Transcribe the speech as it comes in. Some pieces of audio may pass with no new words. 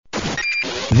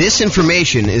This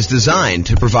information is designed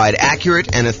to provide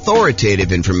accurate and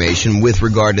authoritative information with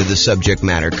regard to the subject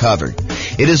matter covered.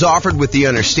 It is offered with the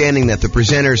understanding that the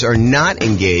presenters are not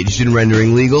engaged in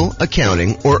rendering legal,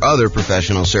 accounting, or other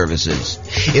professional services.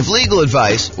 If legal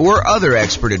advice or other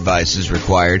expert advice is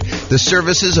required, the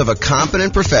services of a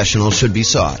competent professional should be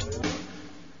sought.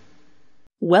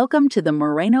 Welcome to the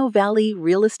Moreno Valley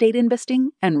Real Estate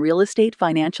Investing and Real Estate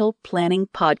Financial Planning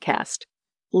Podcast.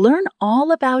 Learn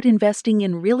all about investing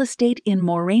in real estate in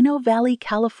Moreno Valley,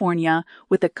 California,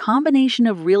 with a combination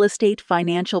of real estate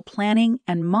financial planning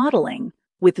and modeling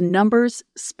with numbers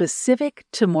specific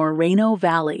to Moreno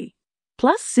Valley,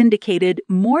 plus syndicated,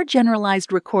 more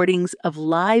generalized recordings of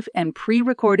live and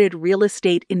pre-recorded real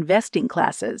estate investing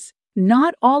classes,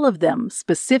 not all of them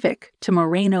specific to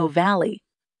Moreno Valley.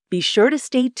 Be sure to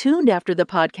stay tuned after the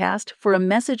podcast for a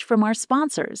message from our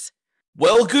sponsors.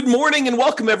 Well, good morning and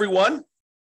welcome, everyone.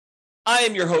 I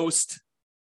am your host,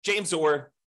 James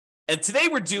Orr, and today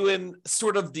we're doing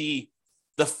sort of the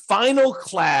final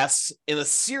class in a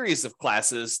series of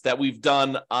classes that we've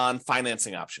done on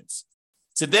financing options.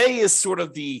 Today is sort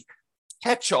of the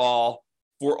catch-all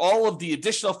for all of the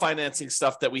additional financing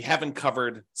stuff that we haven't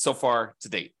covered so far to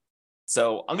date.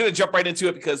 So I'm going to jump right into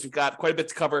it because we've got quite a bit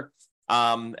to cover,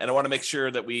 and I want to make sure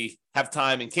that we have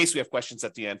time in case we have questions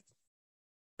at the end.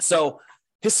 So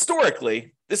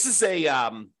historically, this is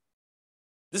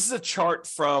a chart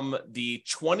from the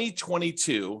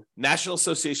 2022 National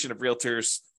Association of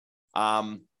Realtors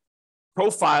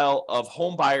profile of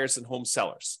home buyers and home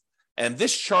sellers. And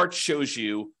this chart shows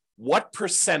you what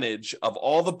percentage of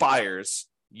all the buyers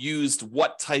used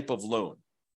what type of loan.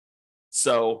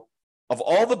 So of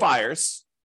all the buyers,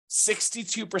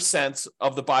 62%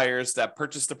 of the buyers that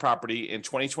purchased the property in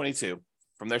 2022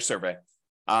 from their survey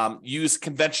used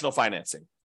conventional financing.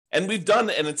 And we've done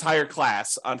an entire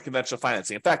class on conventional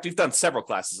financing. In fact, we've done several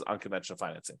classes on conventional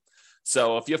financing.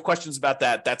 So if you have questions about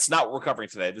that, that's not what we're covering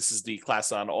today. This is the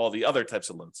class on all the other types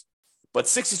of loans. But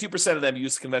 62% of them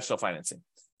used conventional financing.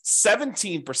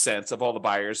 17% of all the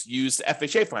buyers used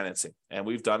FHA financing. And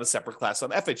we've done a separate class on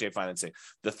FHA financing.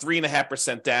 The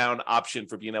 3.5% down option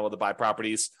for being able to buy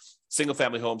properties, single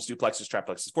family homes, duplexes,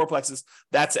 triplexes, fourplexes,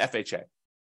 that's FHA.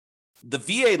 The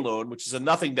VA loan, which is a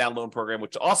nothing down loan program,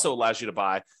 which also allows you to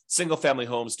buy single family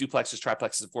homes, duplexes,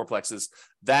 triplexes, and fourplexes,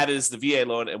 that is the VA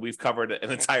loan, and we've covered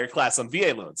an entire class on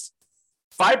VA loans.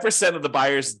 5% of the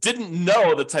buyers didn't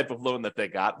know the type of loan that they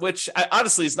got, which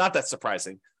honestly is not that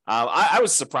surprising. I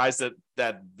was surprised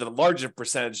that the larger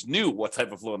percentage knew what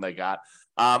type of loan they got.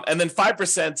 And then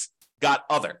 5% got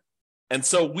other. And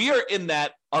so we are in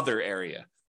that other area.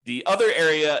 The other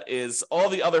area is all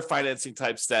the other financing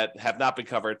types that have not been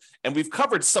covered, and we've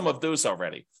covered some of those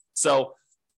already. So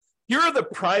here are the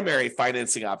primary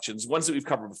financing options, ones that we've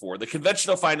covered before. The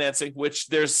conventional financing, which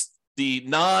there's the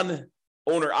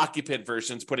non-owner-occupant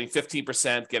versions, putting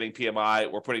 15%, getting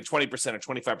PMI, or putting 20% or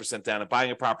 25% down and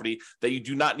buying a property that you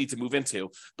do not need to move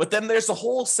into. But then there's a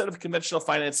whole set of conventional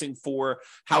financing for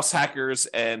house hackers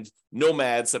and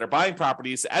nomads that are buying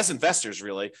properties as investors,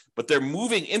 really, but they're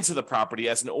moving into the property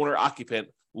as an owner-occupant,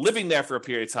 living there for a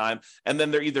period of time, and then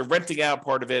they're either renting out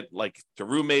part of it, like to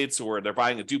roommates, or they're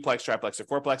buying a duplex, triplex, or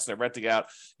fourplex, and they're renting out,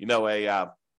 a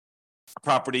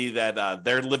property that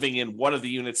they're living in one of the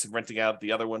units and renting out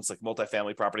the other ones, like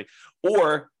multifamily property,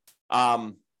 or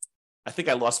I think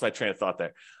I lost my train of thought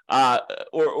there,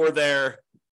 or they're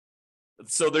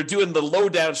doing the low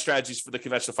down strategies for the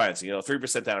conventional financing,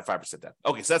 3% down or 5% down.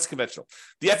 Okay, so that's conventional.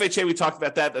 The FHA, we talked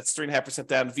about that. That's 3.5%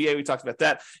 down. VA, we talked about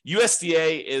that.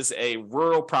 USDA is a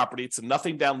rural property. It's a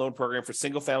nothing down loan program for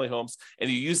single family homes,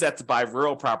 and you use that to buy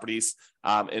rural properties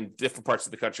in different parts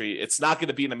of the country. It's not going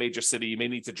to be in a major city. You may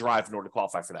need to drive in order to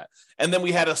qualify for that. And then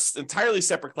we had an entirely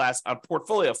separate class on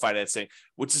portfolio financing,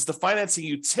 which is the financing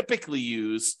you typically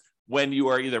use when you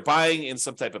are either buying in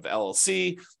some type of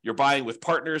LLC, you're buying with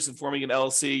partners and forming an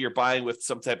LLC, you're buying with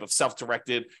some type of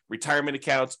self-directed retirement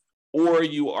account, or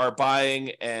you are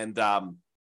buying and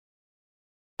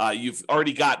you've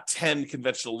already got 10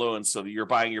 conventional loans, so that you're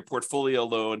buying your portfolio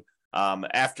loan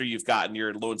after you've gotten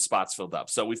your loan spots filled up.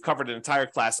 So we've covered an entire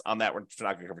class on that. We're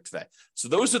not going to cover today. So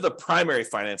those are the primary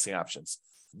financing options.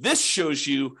 This shows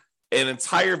you an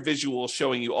entire visual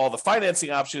showing you all the financing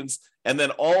options and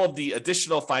then all of the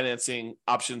additional financing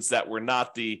options that were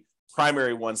not the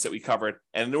primary ones that we covered.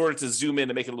 And in order to zoom in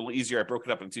and make it a little easier, I broke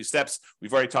it up in 2 steps.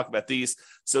 We've already talked about these.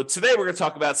 So today we're going to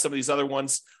talk about some of these other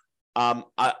ones. I'm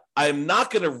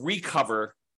not going to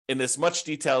recover in as much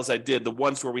detail as I did the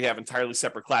ones where we have entirely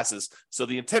separate classes. So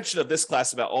the intention of this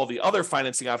class about all the other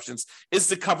financing options is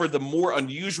to cover the more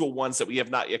unusual ones that we have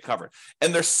not yet covered.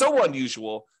 And they're so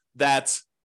unusual that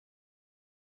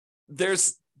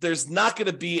there's not going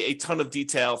to be a ton of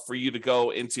detail for you to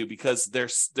go into because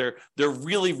they're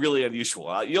really, really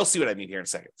unusual. You'll see what I mean here in a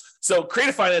second. So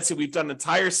creative financing, we've done an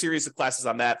entire series of classes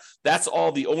on that. That's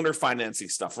all the owner financing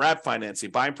stuff, wrap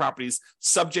financing, buying properties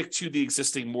subject to the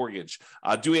existing mortgage,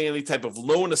 doing any type of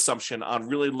loan assumption on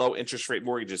really low interest rate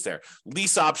mortgages there,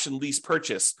 lease option, lease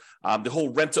purchase, the whole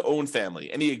rent to own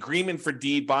family, any agreement for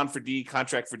deed, bond for deed,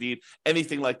 contract for deed,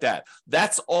 anything like that.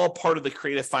 That's all part of the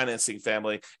creative financing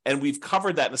family. And we've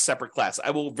covered that in a separate class.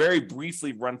 I will very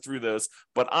briefly run through those,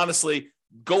 but honestly,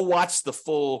 go watch the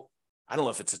full, I don't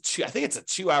know if it's I think it's a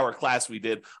 2-hour class we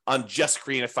did on just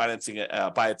creative financing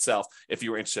by itself, if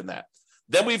you were interested in that.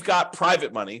 Then we've got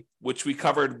private money, which we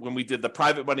covered when we did the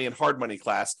private money and hard money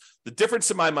class. The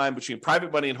difference in my mind between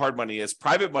private money and hard money is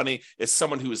private money is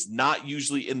someone who is not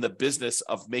usually in the business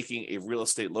of making a real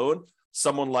estate loan.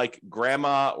 Someone like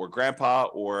grandma or grandpa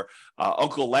or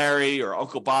Uncle Larry or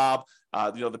Uncle Bob,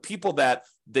 the people that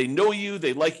they know you,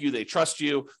 they like you, they trust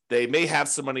you. They may have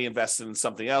some money invested in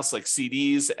something else like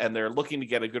CDs, and they're looking to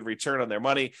get a good return on their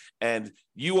money. And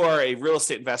you are a real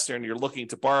estate investor and you're looking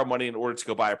to borrow money in order to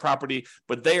go buy a property,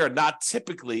 but they are not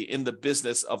typically in the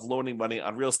business of loaning money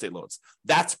on real estate loans.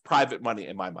 That's private money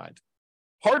in my mind.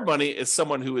 Hard money is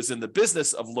someone who is in the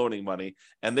business of loaning money,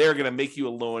 and they're going to make you a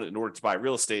loan in order to buy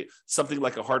real estate, something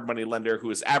like a hard money lender who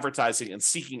is advertising and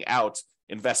seeking out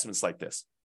investments like this.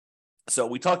 So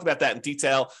we talked about that in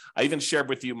detail. I even shared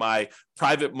with you my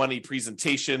private money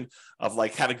presentation of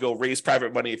like how to go raise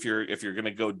private money if you're going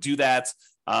to go do that.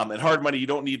 And hard money, you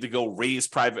don't need to go raise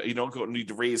private. You don't need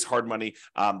to raise hard money.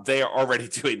 They are already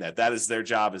doing that. That is their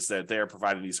job, is that they are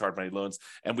providing these hard money loans.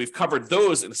 And we've covered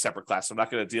those in a separate class. So I'm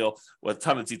not going to deal with a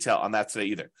ton of detail on that today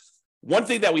either. One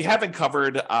thing that we haven't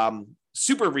covered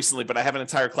super recently, but I have an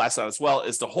entire class on as well,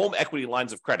 is the home equity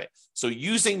lines of credit. So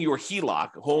using your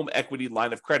HELOC, home equity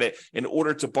line of credit, in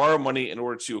order to borrow money in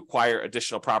order to acquire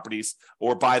additional properties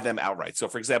or buy them outright. So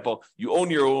for example, you own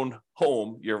your own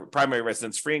home, your primary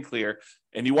residence free and clear,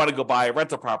 and you want to go buy a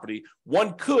rental property.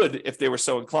 One could, if they were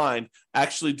so inclined,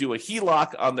 actually do a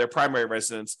HELOC on their primary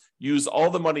residence, use all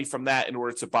the money from that in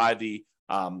order to buy the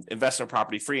investment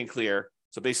property free and clear.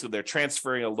 So basically, they're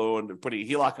transferring a loan, they're putting a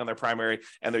HELOC on their primary,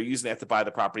 and they're using that to buy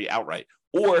the property outright.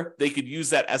 Or they could use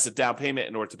that as a down payment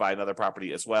in order to buy another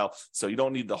property as well. So you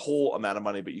don't need the whole amount of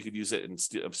money, but you could use it and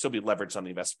still be leveraged on the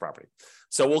invested property.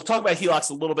 So we'll talk about HELOCs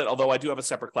a little bit, although I do have a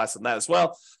separate class on that as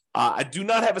well. I do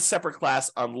not have a separate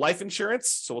class on life insurance,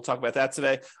 so we'll talk about that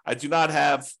today. I do not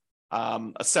have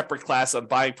a separate class on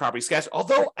buying properties cash,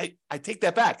 although I take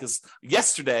that back, because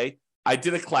yesterday I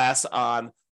did a class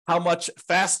on how much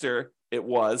faster it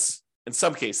was, in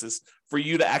some cases, for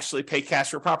you to actually pay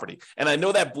cash for property. And I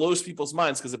know that blows people's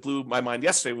minds because it blew my mind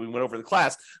yesterday when we went over the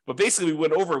class. But basically,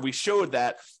 we showed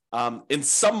that in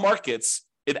some markets,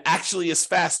 it actually is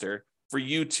faster for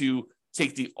you to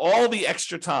take all the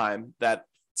extra time, that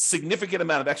significant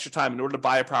amount of extra time, in order to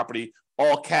buy a property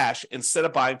all cash instead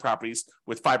of buying properties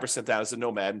with 5% down as a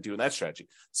nomad and doing that strategy.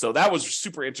 So that was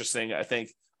super interesting, I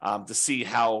think, to see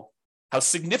how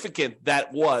significant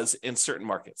that was in certain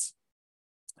markets.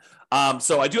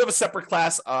 So I do have a separate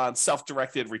class on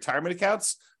self-directed retirement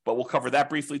accounts, but we'll cover that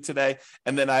briefly today.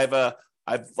 And then I've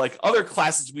like other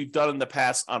classes we've done in the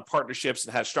past on partnerships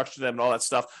and how to structure them and all that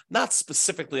stuff, not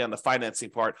specifically on the financing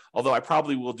part, although I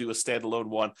probably will do a standalone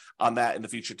one on that in the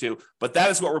future too. But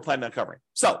that is what we're planning on covering.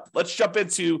 So let's jump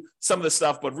into some of the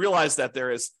stuff, but realize that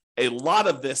there is a lot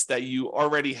of this that you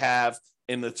already have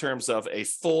in the terms of a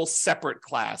full separate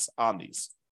class on these.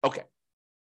 Okay.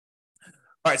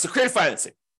 All right, so creative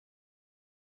financing.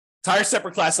 Entire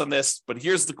separate class on this, but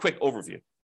here's the quick overview.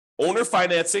 Owner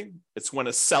financing, it's when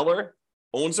a seller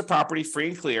owns a property free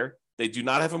and clear, they do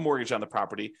not have a mortgage on the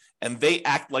property, and they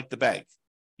act like the bank.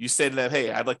 You say to them,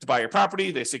 hey, I'd like to buy your property.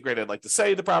 They say, great, I'd like to sell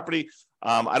you the property.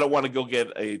 I don't want to go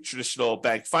get a traditional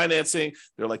bank financing.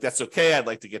 They're like, that's okay. I'd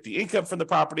like to get the income from the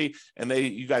property. And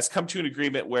you guys come to an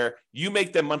agreement where you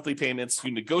make them monthly payments,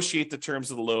 you negotiate the terms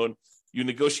of the loan, you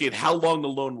negotiate how long the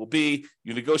loan will be.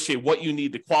 You negotiate what you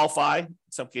need to qualify. In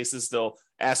some cases, they'll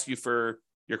ask you for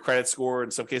your credit score.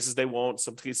 In some cases, they won't.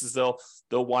 Some cases, they'll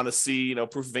want to see,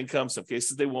 proof of income. Some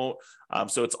cases, they won't.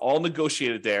 So it's all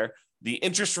negotiated there. The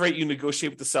interest rate you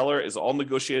negotiate with the seller is all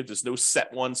negotiated. There's no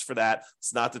set ones for that.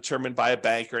 It's not determined by a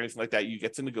bank or anything like that. You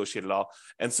get to negotiate it all.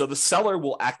 And so the seller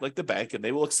will act like the bank, and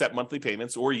they will accept monthly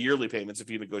payments or yearly payments if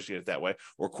you negotiate it that way,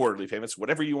 or quarterly payments,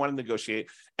 whatever you want to negotiate.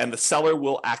 And the seller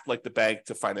will act like the bank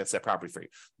to finance that property for you.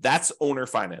 That's owner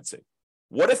financing.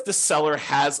 What if the seller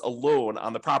has a loan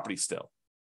on the property still?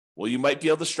 Well, you might be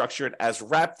able to structure it as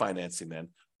wrap financing then,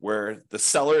 where the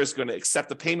seller is going to accept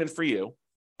the payment for you.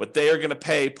 but they are going to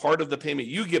pay part of the payment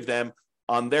you give them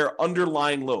on their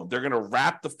underlying loan. They're going to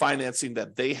wrap the financing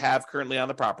that they have currently on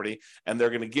the property, and they're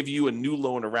going to give you a new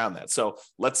loan around that. So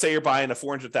let's say you're buying a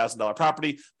 $400,000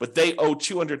 property, but they owe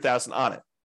 $200,000 on it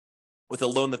with a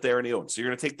loan that they already own. So you're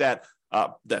going to take that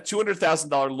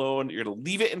 $200,000 loan, you're going to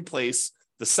leave it in place.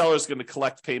 The seller is going to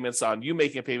collect payments on you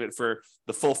making a payment for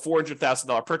the full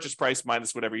 $400,000 purchase price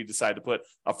minus whatever you decide to put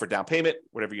up for down payment,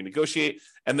 whatever you negotiate.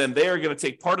 And then they are going to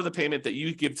take part of the payment that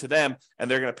you give to them, and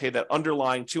they're going to pay that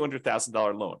underlying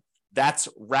 $200,000 loan. That's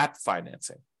wrap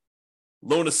financing.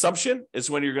 Loan assumption is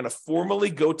when you're going to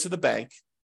formally go to the bank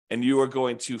and you are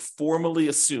going to formally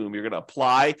assume, you're going to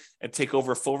apply and take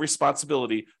over full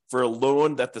responsibility for a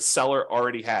loan that the seller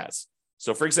already has.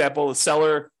 So, for example, the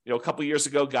seller, a couple of years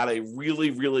ago got a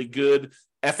really, really good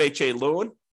FHA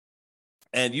loan,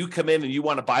 and you come in and you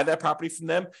want to buy that property from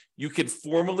them. You can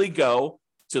formally go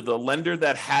to the lender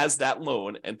that has that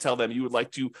loan and tell them you would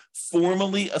like to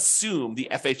formally assume the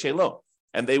FHA loan,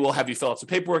 and they will have you fill out some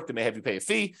paperwork. They may have you pay a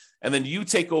fee, and then you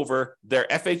take over their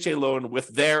FHA loan with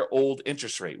their old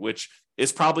interest rate, which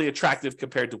is probably attractive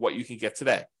compared to what you can get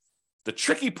today. The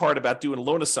tricky part about doing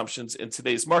loan assumptions in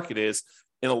today's market is,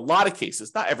 in a lot of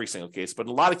cases, not every single case, but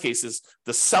in a lot of cases,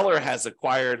 the seller has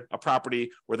acquired a property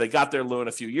where they got their loan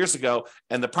a few years ago,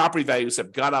 and the property values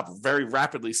have gone up very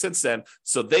rapidly since then.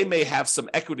 So they may have some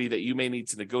equity that you may need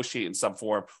to negotiate in some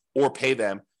form or pay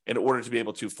them in order to be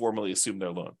able to formally assume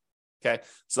their loan. Okay,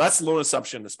 so that's loan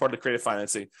assumption. That's part of creative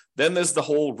financing. Then there's the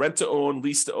whole rent to own,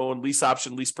 lease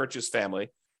option, lease purchase family,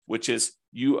 which is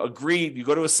you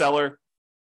go to a seller.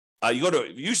 You go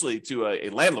to usually to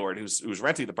a landlord who's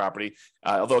renting the property,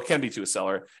 although it can be to a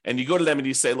seller, and you go to them and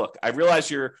you say, look, I realize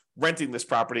you're renting this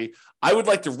property. I would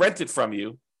like to rent it from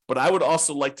you, but I would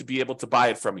also like to be able to buy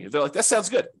it from you. They're like, that sounds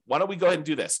good. Why don't we go ahead and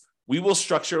do this? We will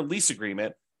structure a lease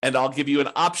agreement, and I'll give you an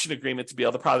option agreement to be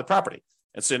able to buy the property.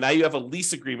 And so now you have a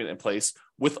lease agreement in place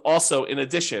with also, in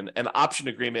addition, an option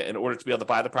agreement in order to be able to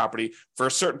buy the property for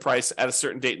a certain price at a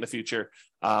certain date in the future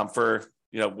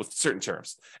with certain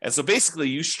terms. And so basically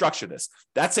you structure this.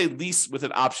 That's a lease with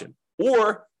an option.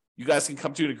 Or you guys can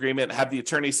come to an agreement and have the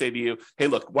attorney say to you, hey,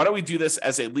 look, why don't we do this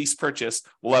as a lease purchase?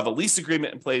 We'll have a lease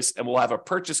agreement in place, and we'll have a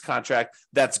purchase contract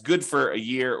that's good for a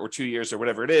year or 2 years or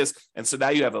whatever it is. And so now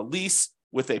you have a lease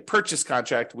with a purchase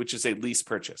contract, which is a lease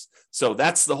purchase. So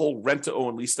that's the whole rent to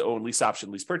own, lease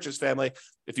option, lease purchase family,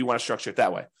 if you want to structure it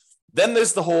that way. Then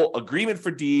there's the whole agreement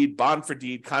for deed, bond for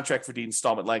deed, contract for deed,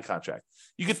 installment land contract.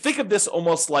 You could think of this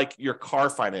almost like your car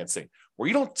financing, where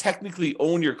you don't technically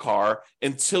own your car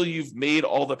until you've made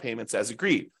all the payments as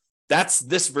agreed. That's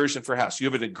this version for house. You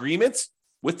have an agreement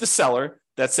with the seller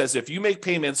that says if you make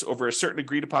payments over a certain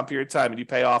agreed upon period of time and you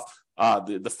pay off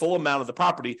the full amount of the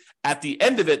property, at the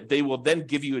end of it, they will then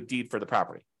give you a deed for the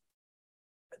property.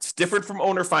 It's different from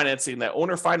owner financing. That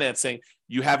owner financing,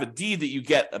 you have a deed that you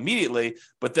get immediately,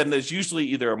 but then there's usually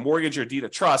either a mortgage or deed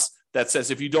of trust that says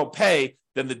if you don't pay,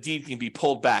 then the deed can be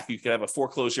pulled back. You can have a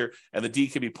foreclosure and the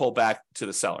deed can be pulled back to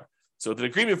the seller. So with an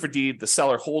agreement for deed, the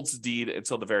seller holds the deed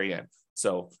until the very end.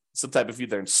 So some type of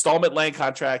either installment land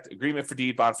contract, agreement for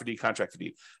deed, bond for deed, contract for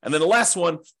deed. And then the last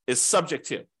one is subject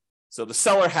to. So the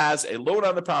seller has a loan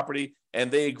on the property and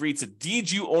they agree to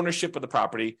deed you ownership of the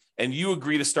property, and you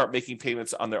agree to start making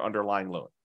payments on their underlying loan.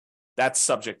 That's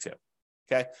subject to.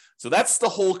 Okay, so that's the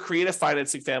whole creative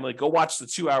financing family. Go watch the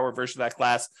 2-hour version of that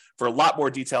class for a lot more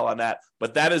detail on that.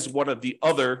 But that is one of the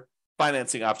other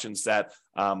financing options that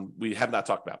we have not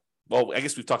talked about. Well, I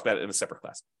guess we've talked about it in a separate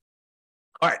class.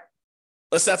 All right,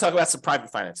 let's now talk about some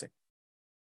private financing.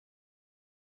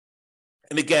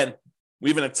 And again, we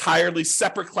have an entirely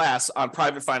separate class on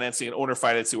private financing and owner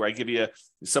financing where I give you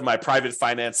some of my private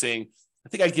financing. I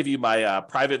think I give you my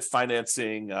private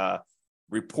financing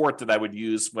report that I would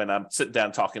use when I'm sitting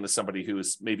down talking to somebody who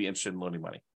is maybe interested in loaning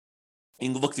money.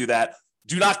 You can look through that.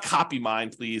 Do not copy mine,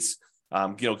 please.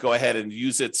 Go ahead and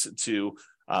use it to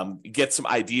get some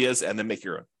ideas and then make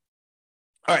your own.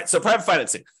 All right, so private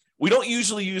financing. We don't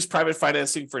usually use private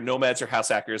financing for nomads or house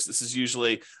hackers. This is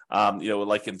usually,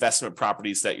 like investment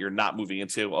properties that you're not moving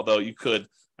into, although you could,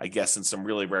 I guess, in some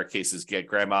really rare cases, get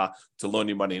grandma to loan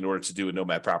you money in order to do a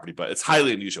nomad property, but it's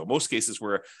highly unusual. Most cases,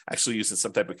 we're actually using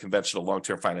some type of conventional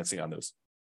long-term financing on those.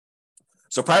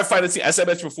 So private financing, as I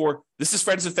mentioned before, this is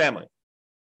friends and family.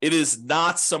 It is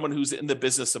not someone who's in the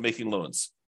business of making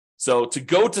loans. So to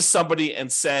go to somebody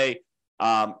and say,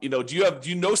 do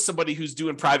you know somebody who's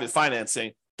doing private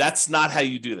financing? That's not how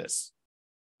you do this.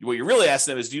 What you're really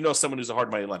asking them is, do you know someone who's a hard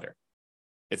money lender?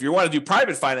 If you want to do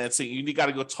private financing, you got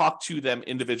to go talk to them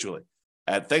individually.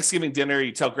 At Thanksgiving dinner,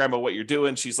 you tell grandma what you're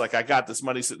doing. She's like, I got this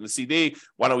money sitting in the CD.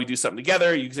 Why don't we do something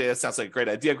together? You can say, that sounds like a great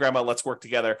idea, grandma. Let's work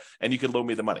together. And you can loan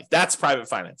me the money. That's private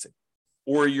financing.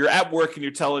 Or you're at work and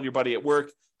you're telling your buddy at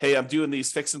work, hey, I'm doing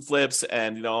these fix and flips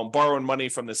and, I'm borrowing money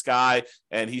from this guy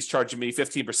and he's charging me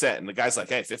 15%. And the guy's like,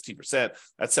 hey, 15%,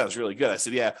 that sounds really good. I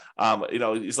said, yeah.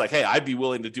 He's like, hey, I'd be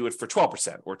willing to do it for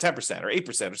 12% or 10% or 8%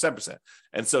 or 7%.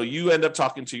 And so you end up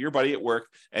talking to your buddy at work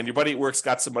and your buddy at work's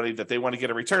got some money that they want to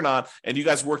get a return on. And you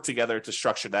guys work together to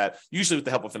structure that, usually with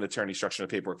the help of an attorney structuring the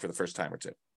paperwork for the first time or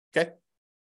two. Okay.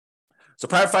 So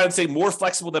private financing, more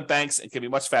flexible than banks and can be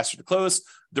much faster to close.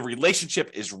 The relationship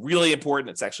is really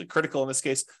important. It's actually critical in this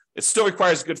case. It still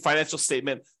requires a good financial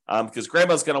statement because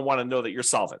grandma's going to want to know that you're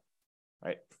solvent,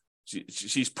 right?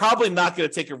 She's probably not going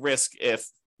to take a risk if,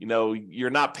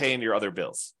 you're not paying your other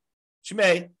bills. She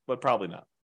may, but probably not.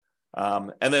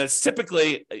 And then it's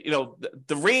typically,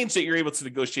 the range that you're able to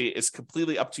negotiate is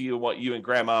completely up to you and what you and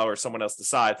grandma or someone else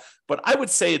decide. But I would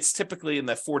say it's typically in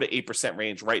that 4 to 8%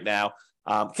 range right now.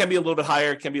 Can be a little bit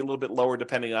higher, can be a little bit lower,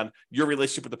 depending on your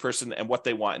relationship with the person and what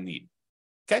they want and need.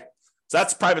 Okay, so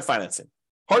that's private financing.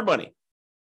 Hard money,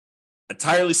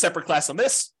 entirely separate class on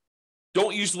this.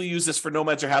 Don't usually use this for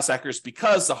nomads or house hackers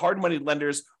because the hard money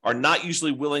lenders are not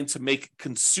usually willing to make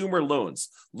consumer loans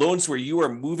where you are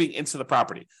moving into the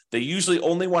property. They usually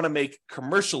only want to make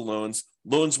commercial loans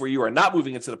where you are not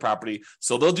moving into the property.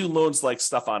 So they'll do loans like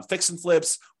stuff on fix and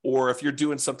flips, or if you're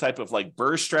doing some type of like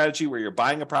BRRRR strategy where you're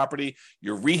buying a property,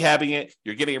 you're rehabbing it,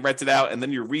 you're getting it rented out, and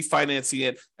then you're refinancing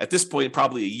it at this point,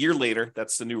 probably a year later.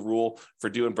 That's the new rule for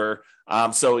doing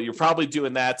BRRRR. So you're probably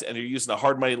doing that and you're using a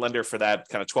hard money lender for that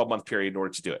kind of 12-month period in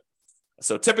order to do it.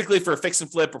 So typically for a fix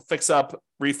and flip or fix up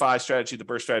refi strategy, the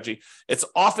BRRRR strategy, it's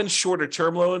often shorter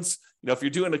term loans. If you're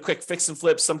doing a quick fix and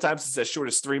flip, sometimes it's as short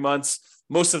as 3 months.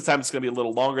 Most of the time, it's going to be a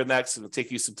little longer than that, so it'll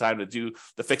take you some time to do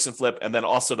the fix and flip and then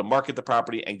also to market the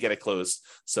property and get it closed.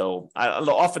 So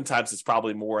oftentimes, it's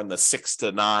probably more in the 6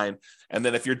 to 9. And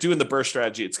then if you're doing the BRRRR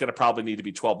strategy, it's going to probably need to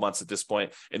be 12 months at this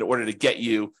point in order to get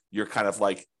you your kind of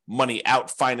like money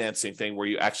out financing thing where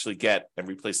you actually get and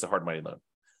replace the hard money loan.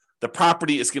 The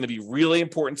property is going to be really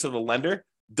important to the lender.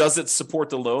 Does it support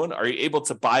the loan? Are you able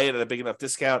to buy it at a big enough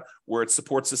discount where it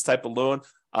supports this type of loan?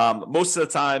 Most of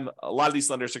the time, a lot of these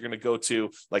lenders are going to go to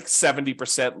like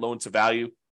 70% loan to value,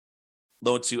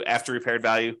 loan to after repaired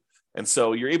value. And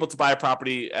so you're able to buy a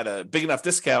property at a big enough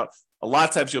discount. A lot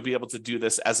of times you'll be able to do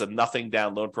this as a nothing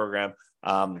down loan program.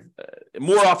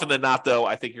 More often than not, though,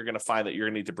 I think you're going to find that you're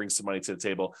going to need to bring some money to the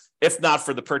table, if not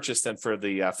for the purchase, then for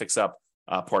the fix up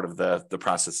part of the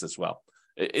process as well.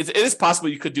 It is possible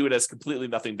you could do it as completely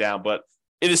nothing down, but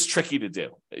it is tricky to do.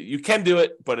 You can do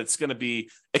it, but it's going to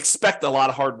expect a lot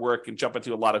of hard work and jump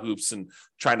into a lot of hoops and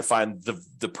trying to find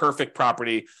the perfect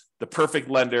property, the perfect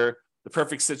lender, the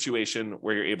perfect situation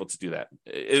where you're able to do that.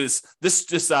 This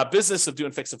business of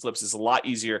doing fix and flips is a lot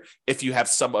easier if you have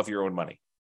some of your own money.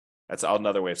 That's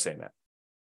another way of saying that.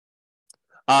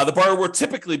 The borrower will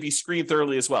typically be screened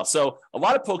thoroughly as well. So a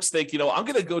lot of folks think, I'm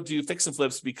going to go do fix and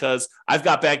flips because I've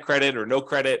got bad credit or no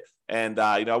credit. And,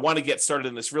 I want to get started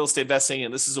in this real estate investing.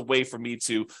 And this is a way for me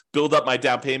to build up my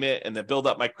down payment and then build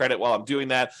up my credit while I'm doing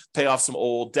that, pay off some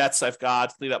old debts I've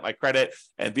got, clean up my credit,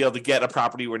 and be able to get a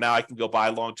property where now I can go buy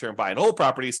long-term buy and hold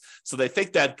properties. So they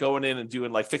think that going in and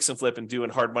doing like fix and flip and doing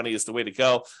hard money is the way to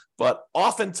go. But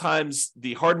oftentimes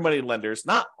the hard money lenders,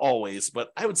 not always, but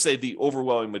I would say the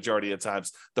overwhelming majority of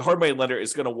times, the hard money lender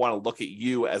is going to want to look at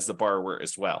you as the borrower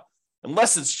as well.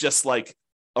 Unless it's just like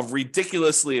a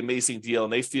ridiculously amazing deal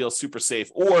and they feel super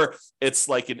safe, or it's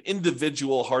like an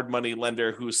individual hard money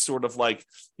lender who's sort of like,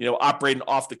 operating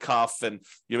off the cuff and,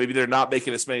 maybe they're not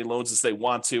making as many loans as they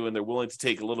want to, and they're willing to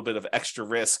take a little bit of extra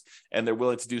risk and they're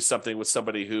willing to do something with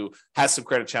somebody who has some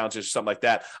credit challenges or something like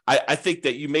that. I think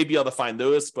that you may be able to find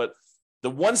those, but the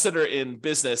ones that are in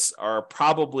business are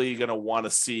probably going to want to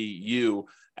see you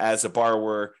as a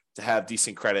borrower to have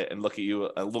decent credit and look at you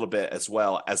a little bit as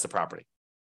well as the property.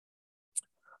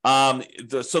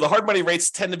 So the hard money rates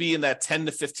tend to be in that 10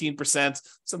 to 15%,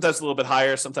 sometimes a little bit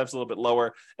higher, sometimes a little bit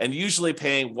lower, and usually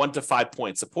paying 1 to 5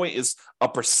 points. A point is a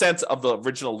percent of the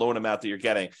original loan amount that you're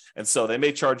getting. And so they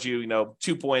may charge you,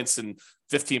 2 points and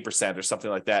 15% or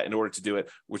something like that in order to do it,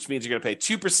 which means you're going to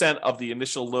pay 2% of the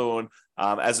initial loan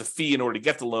as a fee in order to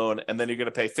get the loan. And then you're going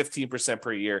to pay 15%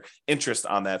 per year interest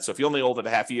on that. So if you only hold it a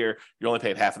half year, you're only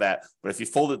paying half of that. But if you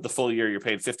fold it the full year, you're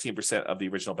paying 15% of the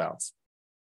original balance.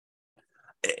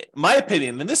 My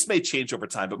opinion, and this may change over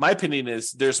time, but my opinion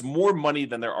is there's more money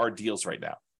than there are deals right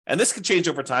now. And this could change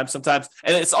over time sometimes.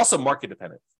 And it's also market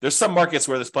dependent. There's some markets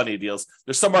where there's plenty of deals.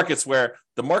 There's some markets where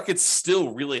the market's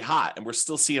still really hot and we're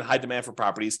still seeing high demand for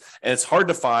properties. And it's hard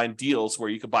to find deals where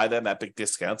you can buy them at big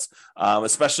discounts,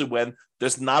 especially when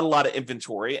there's not a lot of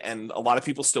inventory and a lot of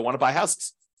people still want to buy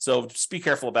houses. So just be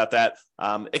careful about that.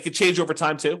 It could change over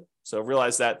time too. So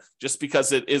realize that just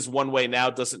because it is one way now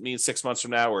doesn't mean 6 months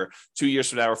from now or 2 years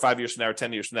from now or 5 years from now or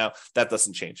 10 years from now, that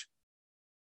doesn't change.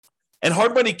 And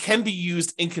hard money can be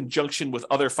used in conjunction with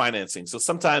other financing. So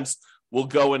sometimes we'll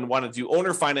go and want to do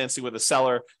owner financing with a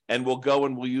seller, and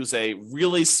we'll use a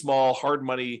really small hard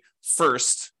money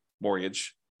first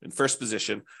mortgage in first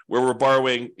position, where we're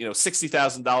borrowing,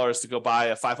 $60,000 to go buy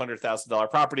a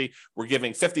 $500,000 property. We're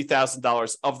giving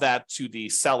 $50,000 of that to the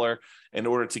seller in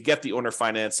order to get the owner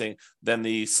financing. Then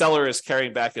the seller is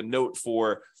carrying back a note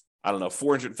for,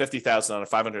 $450,000 on a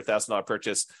 $500,000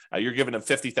 purchase. You're giving them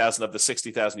 $50,000 of the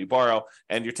 $60,000 you borrow,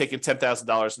 and you're taking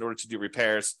 $10,000 in order to do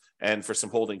repairs and for some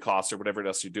holding costs or whatever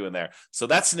else you're doing there. So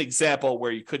that's an example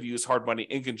where you could use hard money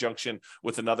in conjunction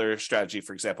with another strategy,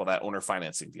 for example, that owner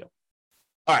financing deal.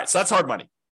 All right, so that's hard money.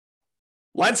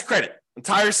 Lines of credit,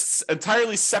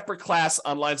 entirely separate class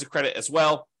on lines of credit as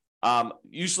well.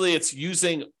 Usually it's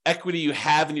using equity you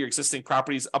have in your existing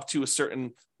properties up to a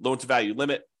certain loan to value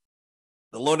limit.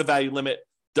 The loan to value limit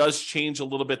does change a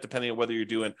little bit depending on whether you're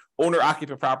doing owner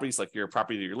occupant properties like your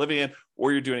property that you're living in,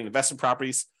 or you're doing investment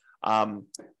properties.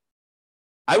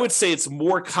 I would say it's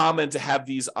more common to have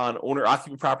these on owner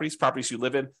occupant properties you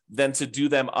live in, than to do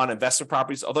them on investment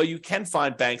properties. Although you can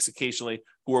find banks occasionally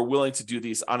who are willing to do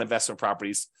these on investment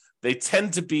properties. They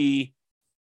tend to be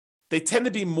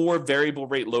more variable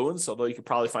rate loans, although you could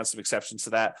probably find some exceptions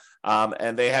to that.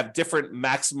 And they have different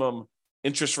maximum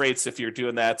interest rates if you're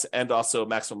doing that, and also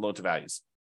maximum loan to values.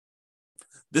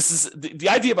 This is the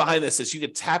idea behind this is you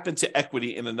can tap into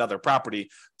equity in another property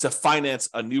to finance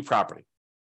a new property.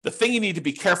 The thing you need to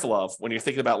be careful of when you're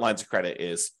thinking about lines of credit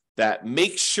is that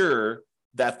make sure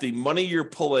that the money you're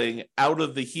pulling out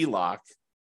of the HELOC,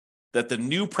 that the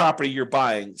new property you're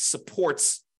buying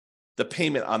supports the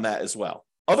payment on that as well.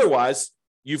 Otherwise,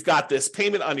 you've got this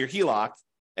payment on your HELOC,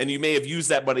 and you may have used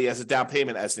that money as a down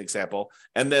payment, as an example,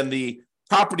 and then the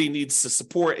property needs to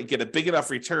support and get a big enough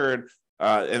return,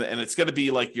 and it's going to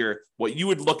be like what you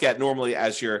would look at normally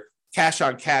as your cash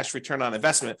on cash return on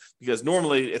investment, because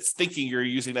normally it's thinking you're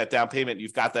using that down payment,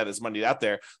 you've got that as money out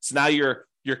there. So now your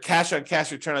cash on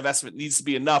cash return on investment needs to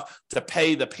be enough to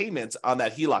pay the payments on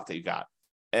that HELOC that you got.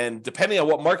 And depending on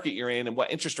what market you're in and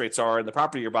what interest rates are in the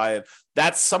property you're buying,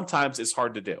 that sometimes is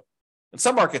hard to do. In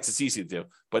some markets, it's easy to do,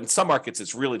 but in some markets,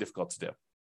 it's really difficult to do.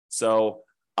 So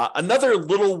another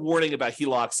little warning about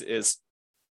HELOCs is,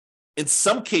 in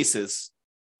some cases,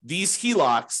 these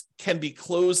HELOCs can be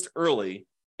closed early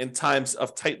in times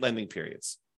of tight lending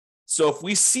periods. So if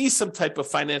we see some type of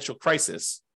financial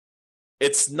crisis,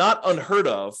 it's not unheard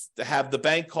of to have the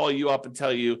bank call you up and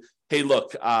tell you, hey,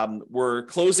 look, we're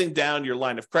closing down your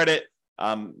line of credit.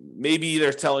 Maybe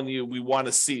they're telling you we want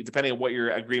to see, depending on what your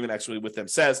agreement actually with them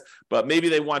says, but maybe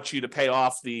they want you to pay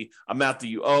off the amount that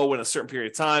you owe in a certain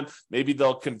period of time. Maybe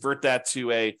they'll convert that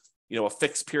to a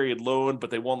fixed period loan, but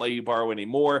they won't let you borrow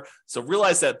anymore. So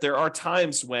realize that there are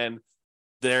times when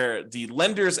the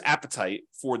lender's appetite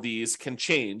for these can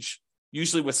change,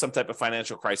 usually with some type of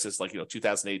financial crisis like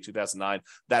 2008, 2009,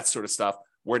 that sort of stuff,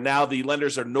 where now the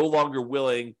lenders are no longer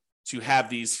willing to have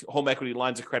these home equity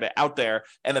lines of credit out there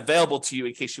and available to you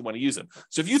in case you want to use them.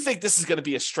 So if you think this is going to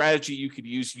be a strategy you could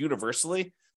use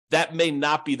universally, that may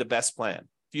not be the best plan.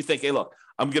 If you think, hey, look,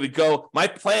 my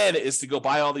plan is to go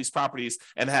buy all these properties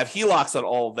and have HELOCs on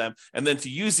all of them, and then to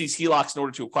use these HELOCs in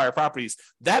order to acquire properties,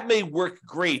 that may work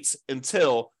great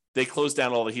until they close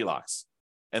down all the HELOCs.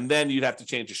 And then you'd have to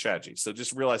change your strategy. So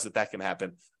just realize that can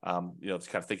happen, kind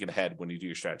of thinking ahead when you do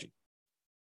your strategy.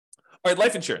 All right,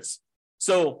 life insurance.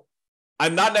 So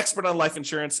I'm not an expert on life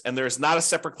insurance, and there's not a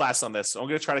separate class on this. So I'm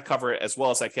going to try to cover it as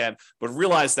well as I can, but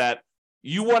realize that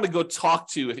you want to go talk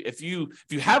to, if you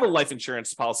have a life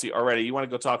insurance policy already, you want to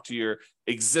go talk to your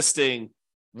existing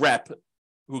rep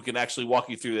who can actually walk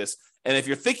you through this. And if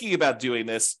you're thinking about doing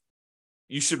this,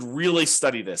 you should really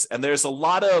study this. And there's a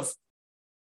lot of,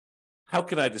 how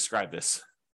can I describe this?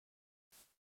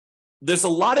 There's a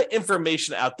lot of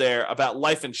information out there about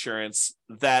life insurance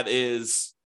that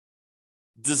is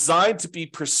designed to be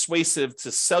persuasive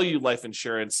to sell you life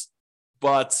insurance,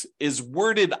 but is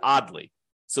worded oddly.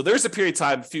 So there's a period of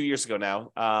time a few years ago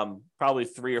now, probably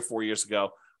 3 or 4 years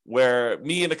ago, where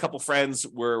me and a couple friends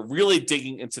were really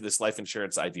digging into this life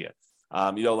insurance idea.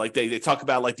 Like they talk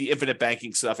about like the infinite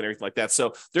banking stuff and everything like that.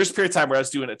 So there's a period of time where I was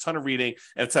doing a ton of reading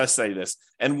and a ton of study this.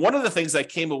 And one of the things I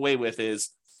came away with is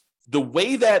the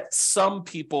way that some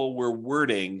people were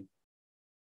wording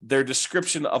their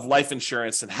description of life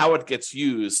insurance and how it gets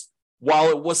used, while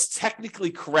it was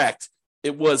technically correct,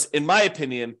 it was, in my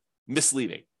opinion,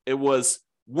 misleading. It was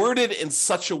worded in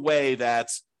such a way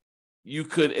that you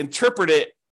could interpret it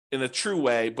in a true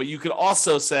way, but you could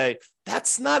also say,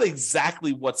 that's not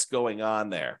exactly what's going on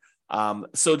there.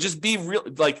 So just be real,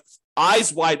 like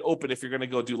eyes wide open if you're going to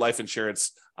go do life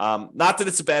insurance. Not that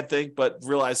it's a bad thing, but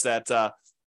realize that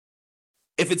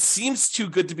if it seems too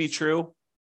good to be true,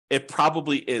 it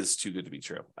probably is too good to be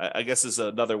true. I guess is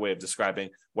another way of describing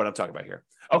what I'm talking about here.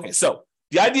 Okay, so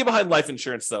the idea behind life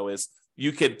insurance, though, is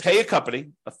you could pay a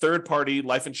company, a third-party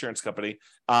life insurance company,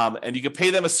 and you can pay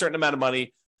them a certain amount of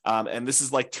money. And this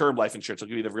is like term life insurance. I'll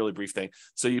give you the really brief thing.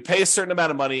 So you pay a certain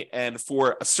amount of money, and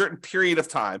for a certain period of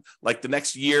time, like the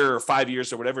next year or 5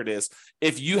 years or whatever it is,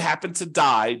 if you happen to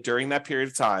die during that period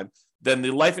of time, then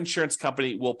the life insurance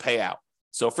company will pay out.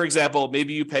 So, for example,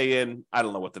 maybe you pay in, I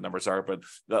don't know what the numbers are, but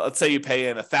let's say you pay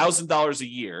in $1,000 a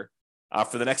year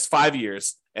for the next 5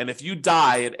 years. And if you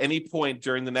die at any point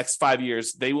during the next 5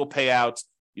 years, they will pay out,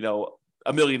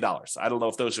 $1 million. I don't know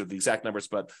if those are the exact numbers,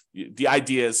 but the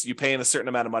idea is you pay in a certain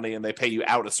amount of money and they pay you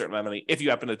out a certain amount of money if you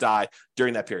happen to die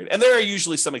during that period. And there are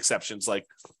usually some exceptions, like,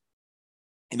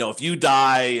 if you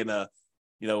die in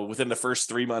within the first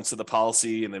 3 months of the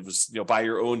policy and it was, by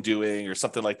your own doing or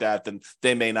something like that, then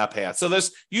they may not pay out. So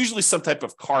there's usually some type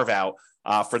of carve out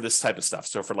for this type of stuff.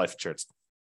 So for life insurance.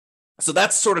 So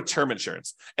that's sort of term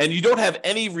insurance, and you don't have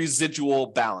any residual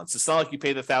balance. It's not like you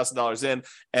pay the $1,000 in,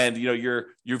 and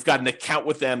you've got an account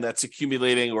with them that's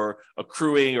accumulating or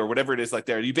accruing or whatever it is like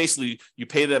there. You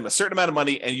pay them a certain amount of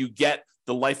money, and you get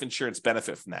the life insurance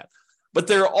benefit from that. But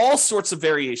there are all sorts of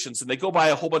variations, and they go by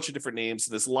a whole bunch of different names.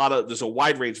 And there's a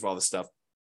wide range of all this stuff.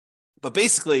 But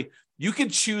basically, you can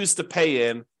choose to pay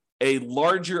in a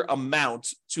larger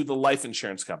amount to the life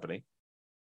insurance company,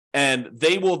 and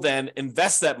they will then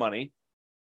invest that money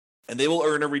and they will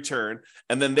earn a return.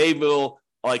 And then they will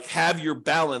have your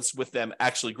balance with them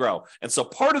actually grow. And so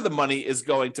part of the money is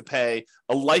going to pay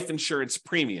a life insurance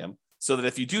premium so that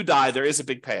if you do die, there is a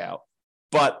big payout.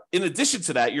 But in addition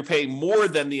to that, you're paying more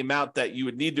than the amount that you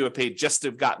would need to have paid just to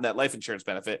have gotten that life insurance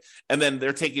benefit. And then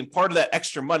they're taking part of that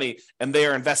extra money and they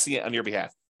are investing it on your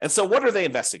behalf. And so what are they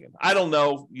investing in? I don't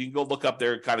know. You can go look up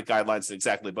their kind of guidelines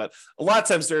exactly, but a lot of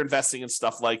times they're investing in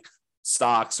stuff like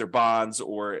stocks or bonds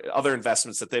or other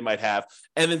investments that they might have.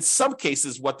 And in some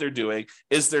cases, what they're doing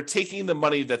is they're taking the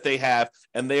money that they have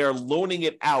and they are loaning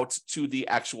it out to the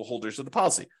actual holders of the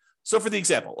policy. So for the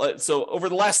example, so over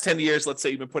the last 10 years, let's say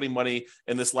you've been putting money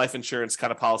in this life insurance kind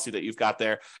of policy that you've got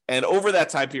there. And over that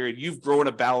time period, you've grown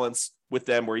a balance with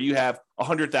them where you have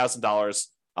 $100,000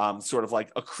 sort of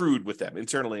like accrued with them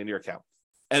internally in your account.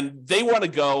 And they want to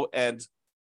go and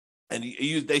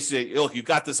they say, look, you've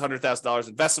got this $100,000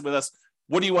 invested with us.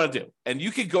 What do you want to do? And you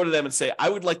could go to them and say, I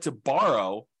would like to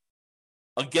borrow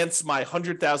against my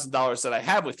 $100,000 that I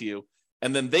have with you.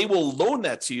 And then they will loan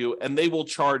that to you and they will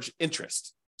charge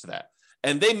interest to that.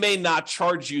 And they may not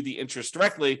charge you the interest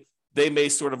directly. They may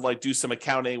sort of do some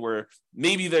accounting where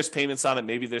maybe there's payments on it,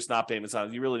 maybe there's not payments on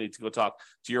it. You really need to go talk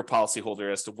to your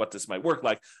policyholder as to what this might work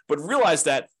like. But realize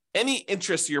that any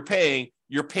interest you're paying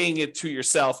it to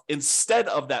yourself instead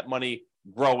of that money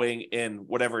growing in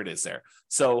whatever it is there.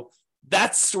 So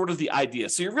that's sort of the idea.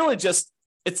 So you're really just,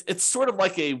 it's sort of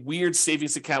like a weird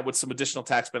savings account with some additional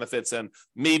tax benefits and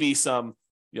maybe some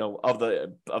of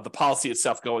the policy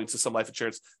itself going to some life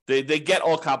insurance. They get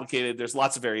all complicated. There's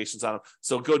lots of variations on them.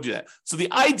 So go do that. So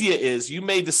the idea is you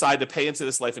may decide to pay into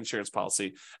this life insurance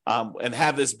policy and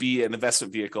have this be an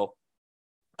investment vehicle.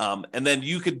 And then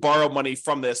you could borrow money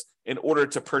from this in order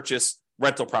to purchase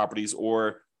rental properties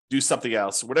or do something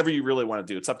else, whatever you really want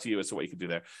to do. It's up to you as to what you can do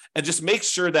there. And just make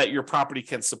sure that your property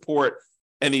can support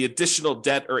any additional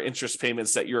debt or interest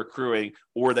payments that you're accruing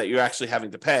or that you're actually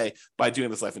having to pay by doing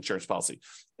this life insurance policy.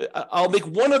 I'll make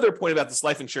one other point about this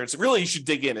life insurance. Really, you should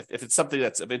dig in if it's something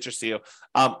that's of interest to you.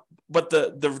 But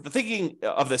the thinking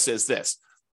of this is this.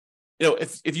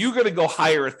 If you're going to go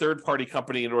hire a third-party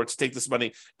company in order to take this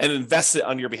money and invest it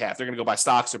on your behalf, they're going to go buy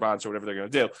stocks or bonds or whatever they're going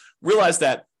to do, realize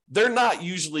that they're not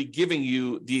usually giving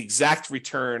you the exact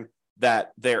return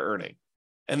that they're earning.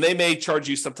 And they may charge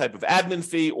you some type of admin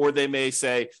fee, or they may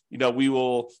say, we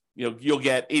will, you'll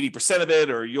get 80% of it,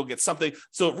 or you'll get something.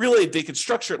 So really, they can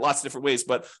structure it lots of different ways,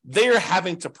 but they're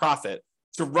having to profit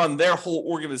to run their whole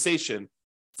organization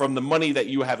from the money that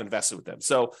you have invested with them.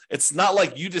 So it's not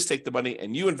like you just take the money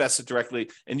and you invest it directly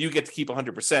and you get to keep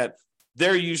 100%.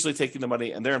 They're usually taking the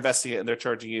money and they're investing it and they're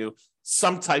charging you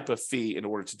some type of fee in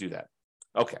order to do that.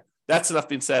 Okay, that's enough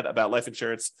being said about life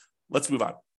insurance. Let's move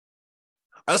on.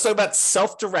 I was talking about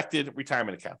self-directed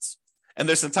retirement accounts. And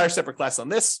there's an entire separate class on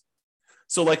this.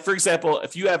 So like, for example,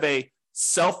 if you have a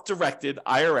self-directed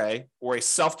IRA or a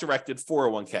self-directed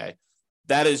 401k,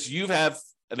 that is, you have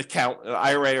an account, an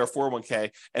IRA or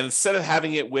 401k, and instead of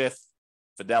having it with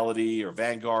Fidelity or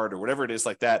Vanguard or whatever it is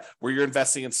like that, where you're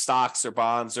investing in stocks or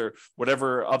bonds or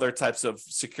whatever other types of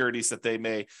securities that they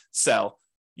may sell,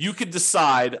 you could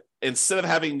decide, instead of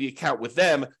having the account with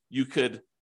them, you could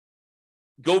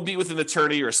go be with an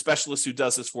attorney or a specialist who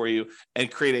does this for you and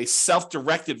create a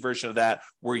self-directed version of that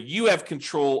where you have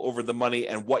control over the money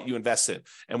and what you invest in.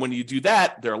 And when you do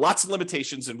that, there are lots of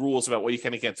limitations and rules about what you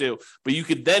can and can't do, but you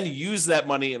could then use that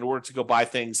money in order to go buy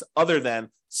things other than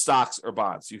stocks or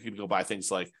bonds. You could go buy things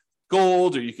like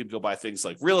gold, or you could go buy things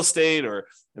like real estate, or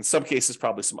in some cases,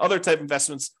 probably some other type of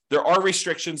investments. There are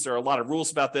restrictions. There are a lot of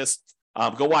rules about this.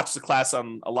 Go watch the class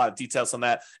on a lot of details on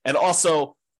that. And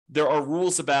also there are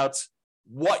rules about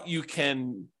what you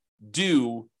can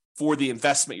do for the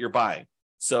investment you're buying.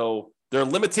 So there are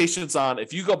limitations on,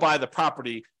 if you go buy the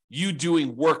property, you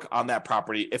doing work on that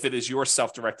property if it is your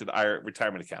self-directed IRA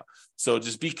retirement account. So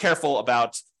just be careful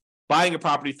about buying a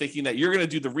property thinking that you're going to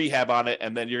do the rehab on it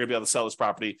and then you're going to be able to sell this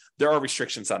property. There are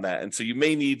restrictions on that. And so you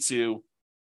may need to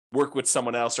work with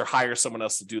someone else or hire someone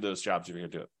else to do those jobs if you're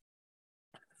going to do it.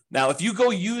 Now, if you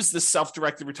go use the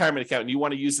self-directed retirement account and you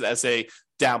want to use it as a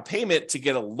down payment to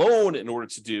get a loan in order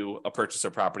to do a purchase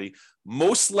of property,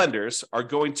 most lenders are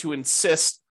going to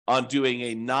insist on doing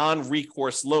a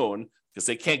non-recourse loan because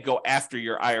they can't go after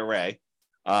your IRA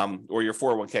or your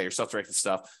 401k, your self-directed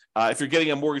stuff. If you're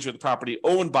getting a mortgage with the property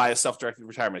owned by a self-directed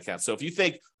retirement account. So if you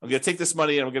think, I'm going to take this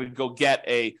money and I'm going to go get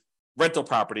a rental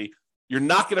property, you're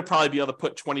not going to probably be able to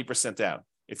put 20% down.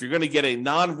 If you're going to get a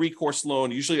non-recourse loan,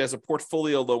 usually as a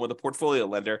portfolio loan with a portfolio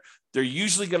lender, they're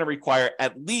usually going to require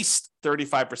at least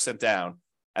 35% down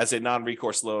as a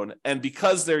non-recourse loan. And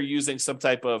because they're using some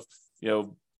type of,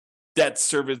 debt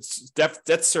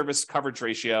service coverage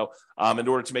ratio in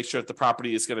order to make sure that the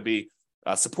property is going to be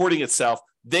supporting itself,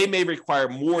 they may require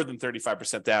more than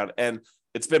 35% down. And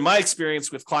it's been my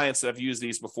experience with clients that have used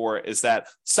these before is that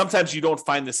sometimes you don't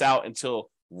find this out until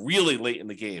really late in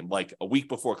the game, like a week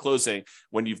before closing,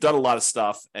 when you've done a lot of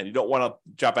stuff and you don't want to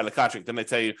drop out of the contract. Then they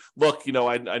tell you, look,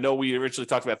 I know we originally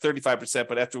talked about 35%,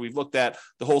 but after we've looked at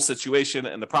the whole situation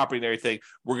and the property and everything,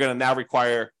 we're going to now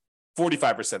require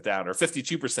 45% down or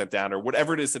 52% down or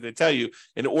whatever it is that they tell you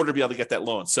in order to be able to get that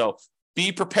loan. So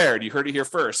be prepared. You heard it here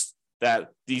first, that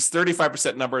these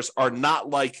 35% numbers are not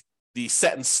like the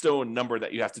set in stone number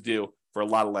that you have to do for a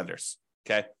lot of lenders.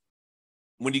 Okay.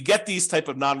 When you get these type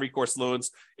of non-recourse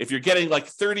loans, if you're getting like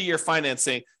 30-year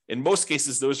financing, in most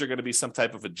cases, those are going to be some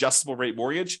type of adjustable rate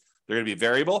mortgage. They're going to be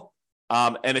variable.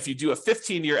 And if you do a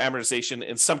 15-year amortization,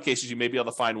 in some cases, you may be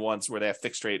able to find ones where they have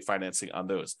fixed rate financing on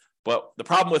those. But the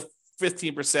problem with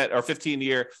 15% or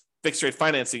 15-year fixed rate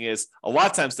financing is a lot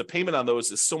of times the payment on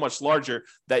those is so much larger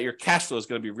that your cash flow is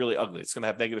going to be really ugly. It's going to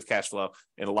have negative cash flow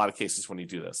in a lot of cases when you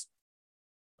do this.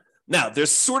 Now,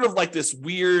 there's sort of like this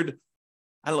weird,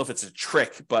 I don't know if it's a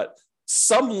trick, but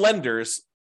some lenders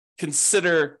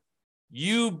consider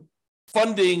you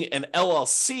funding an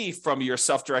LLC from your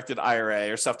self-directed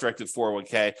IRA or self-directed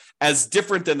 401k as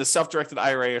different than the self-directed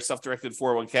IRA or self-directed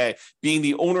 401k being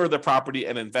the owner of the property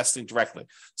and investing directly.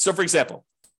 So, for example,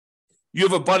 you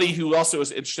have a buddy who also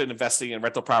is interested in investing in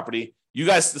rental property. You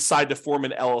guys decide to form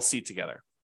an LLC together.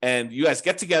 And you guys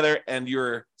get together and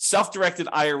your self-directed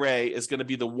IRA is going to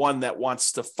be the one that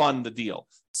wants to fund the deal.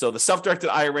 So the self-directed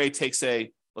IRA takes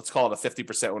let's call it a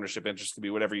 50% ownership interest, could be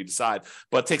whatever you decide,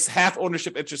 but it takes half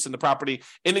ownership interest in the property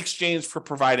in exchange for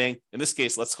providing, in this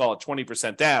case, let's call it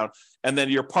 20% down. And then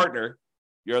your partner,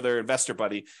 your other investor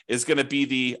buddy, is going to be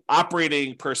the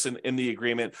operating person in the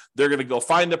agreement. They're going to go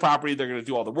find the property. They're going to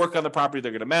do all the work on the property.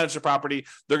 They're going to manage the property.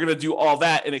 They're going to do all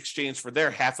that in exchange for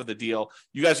their half of the deal.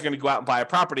 You guys are going to go out and buy a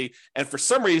property. And for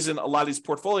some reason, a lot of these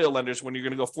portfolio lenders, when you're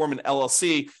going to go form an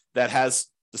LLC that has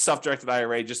the self-directed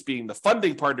IRA just being the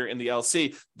funding partner in the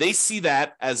LLC, they see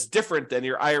that as different than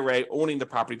your IRA owning the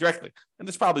property directly. And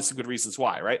there's probably some good reasons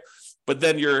why, right? But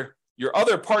then your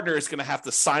other partner is going to have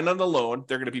to sign on the loan.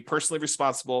 They're going to be personally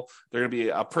responsible. They're going to be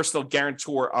a personal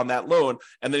guarantor on that loan.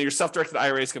 And then your self-directed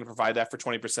IRA is going to provide that for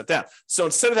 20% down. So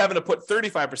instead of having to put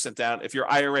 35% down, if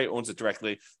your IRA owns it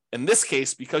directly, in this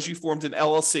case, because you formed an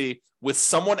LLC with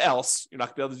someone else, you're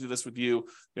not going to be able to do this with you.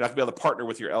 You're not going to be able to partner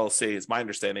with your LLC, is my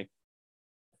understanding.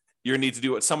 You're going to need to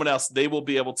do it with someone else. They will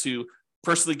be able to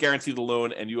personally guarantee the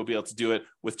loan, and you will be able to do it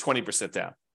with 20%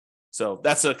 down. So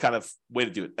that's a kind of way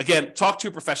to do it. Again, talk to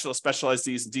a professional, specialize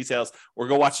these in details, or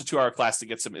go watch the 2-hour class to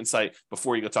get some insight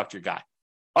before you go talk to your guy.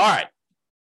 All right.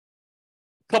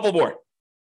 Couple more.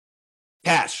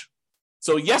 Cash.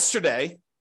 So yesterday,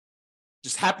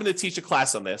 just happened to teach a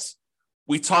class on this.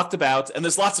 We talked about, and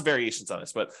there's lots of variations on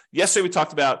this, but yesterday we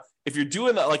talked about if you're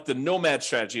doing like the nomad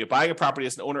strategy of buying a property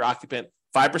as an owner occupant,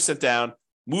 5% down,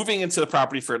 moving into the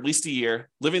property for at least a year,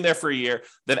 living there for a year,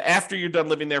 then after you're done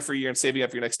living there for a year and saving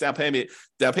up your next down payment,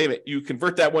 you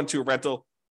convert that one to a rental.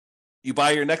 You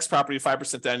buy your next property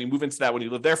 5% down, you move into that one,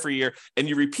 you live there for a year, and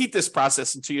you repeat this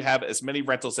process until you have as many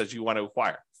rentals as you want to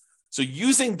acquire. So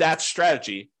using that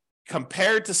strategy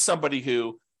compared to somebody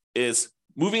who is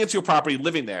moving into a property,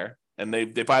 living there, and they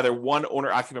buy their one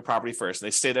owner-occupant property first, and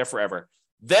they stay there forever.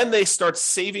 Then they start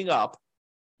saving up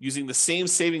using the same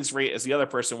savings rate as the other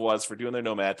person was for doing their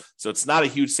nomad. So it's not a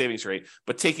huge savings rate,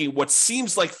 but taking what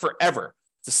seems like forever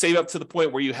to save up to the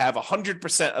point where you have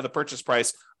 100% of the purchase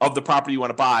price of the property you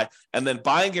want to buy, and then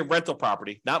buying a rental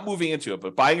property, not moving into it,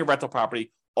 but buying a rental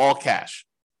property, all cash.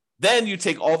 Then you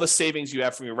take all the savings you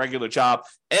have from your regular job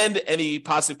and any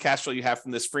positive cash flow you have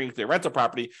from this free and clear rental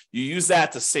property. You use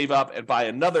that to save up and buy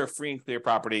another free and clear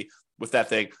property with that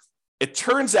thing. It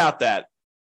turns out that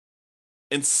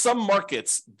in some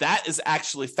markets, that is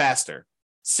actually faster,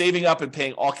 saving up and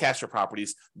paying all cash for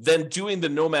properties, than doing the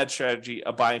nomad strategy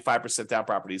of buying 5% down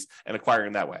properties and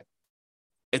acquiring that way.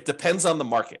 It depends on the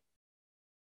market.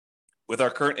 With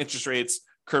our current interest rates,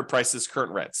 current prices,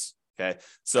 current rents. Okay,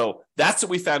 so that's what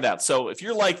we found out. So if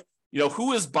you're like,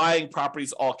 who is buying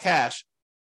properties all cash?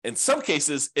 In some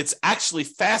cases, it's actually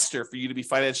faster for you to be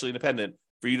financially independent,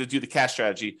 for you to do the cash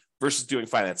strategy versus doing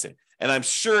financing. And I'm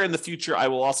sure in the future, I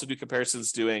will also do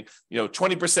comparisons doing,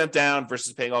 20% down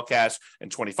versus paying all cash, and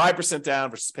 25%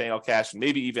 down versus paying all cash, and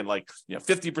maybe even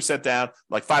 50% down,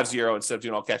 like 5-0 instead of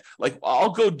doing all cash. Like I'll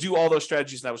go do all those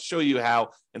strategies and I will show you how,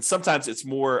 and sometimes it's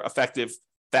more effective,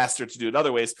 faster to do it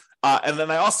other ways. And then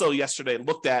I also yesterday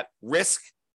looked at risk,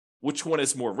 which one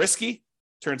is more risky.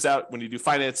 Turns out when you do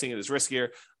financing, it is riskier.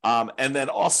 And then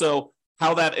also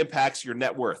how that impacts your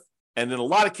net worth. And in a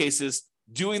lot of cases,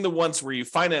 doing the ones where you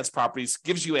finance properties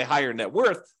gives you a higher net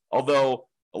worth, although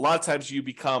a lot of times you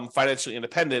become financially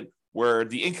independent where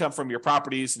the income from your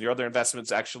properties and your other investments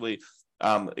actually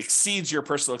exceeds your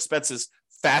personal expenses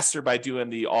faster by doing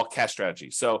the all cash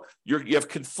strategy. So you have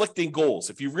conflicting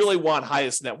goals. If you really want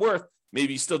highest net worth,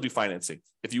 maybe you still do financing.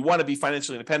 If you want to be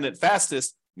financially independent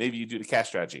fastest, maybe you do the cash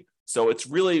strategy. So it's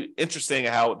really interesting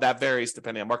how that varies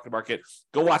depending on market to market.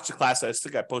 Go watch the class. I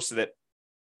think I posted it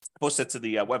to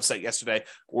the website yesterday,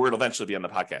 or it'll eventually be on the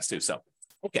podcast too. So,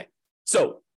 okay.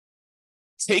 So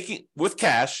taking with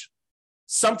cash,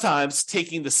 sometimes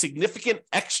taking the significant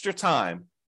extra time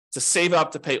to save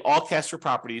up to pay all cash for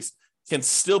properties can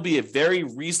still be a very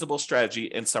reasonable strategy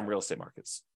in some real estate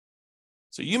markets.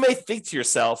 So you may think to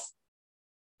yourself,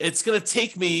 it's going to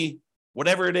take me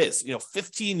whatever it is,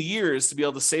 15 years to be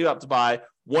able to save up to buy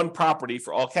one property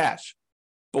for all cash.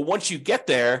 But once you get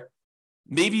there,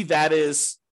 maybe that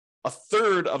is a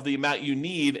third of the amount you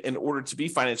need in order to be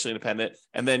financially independent.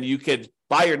 And then you could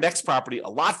buy your next property a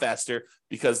lot faster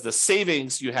because the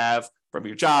savings you have from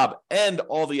your job and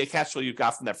all the cash flow you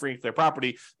got from that free and clear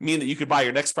property mean that you could buy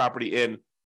your next property in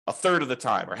a third of the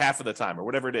time or half of the time or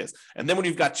whatever it is. And then when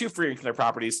you've got two free and clear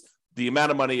properties, the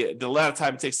amount of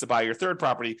time it takes to buy your third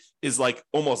property is like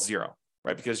almost zero,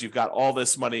 right? Because you've got all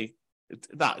this money,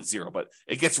 not zero, but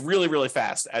it gets really, really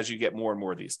fast as you get more and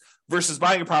more of these versus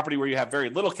buying a property where you have very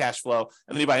little cash flow.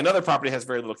 And then you buy another property that has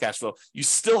very little cash flow. You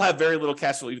still have very little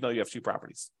cash flow, even though you have two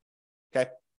properties. Okay.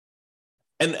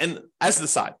 And as an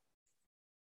aside,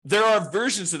 there are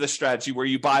versions of this strategy where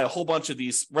you buy a whole bunch of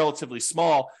these relatively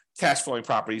small cash flowing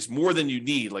properties, more than you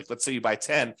need. Like let's say you buy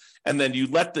 10 and then you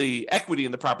let the equity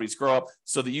in the properties grow up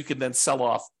so that you can then sell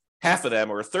off half of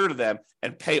them or a third of them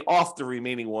and pay off the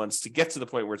remaining ones to get to the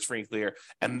point where it's free and clear.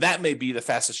 And that may be the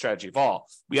fastest strategy of all.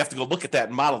 We have to go look at that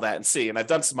and model that and see. And I've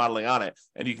done some modeling on it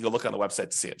and you can go look on the website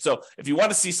to see it. So if you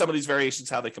want to see some of these variations,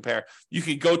 how they compare, you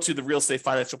can go to the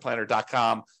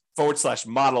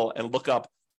realestatefinancialplanner.com/model and look up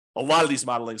a lot of these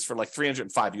modelings for like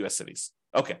 305 US cities.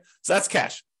 Okay, so that's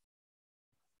cash.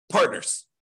 Partners.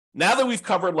 Now that we've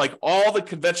covered like all the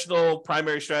conventional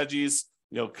primary strategies,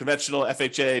 conventional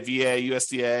FHA, VA,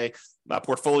 USDA,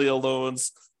 portfolio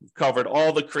loans, we've covered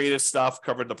all the creative stuff,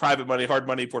 covered the private money, hard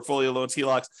money, portfolio loans,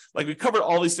 HELOCs, like we covered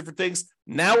all these different things.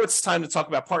 Now it's time to talk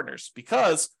about partners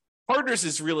because partners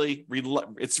is really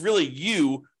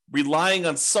you relying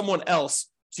on someone else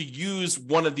to use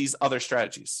one of these other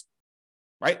strategies.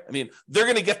 Right? I mean, they're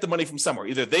going to get the money from somewhere.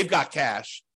 Either they've got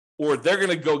cash or they're going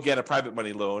to go get a private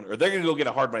money loan or they're going to go get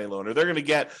a hard money loan or they're going to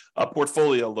get a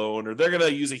portfolio loan or they're going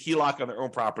to use a HELOC on their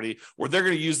own property or they're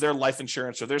going to use their life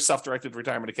insurance or their self-directed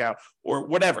retirement account or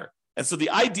whatever. And so the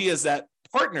idea is that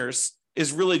partners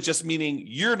is really just meaning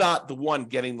you're not the one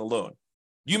getting the loan.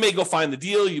 You may go find the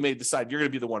deal. You may decide you're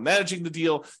going to be the one managing the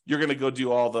deal. You're going to go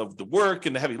do all the work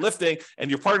and the heavy lifting,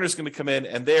 and your partner's going to come in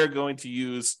and they're going to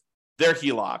use their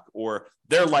HELOC or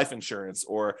their life insurance,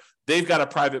 or they've got a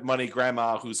private money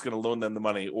grandma who's going to loan them the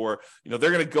money, or, they're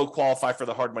going to go qualify for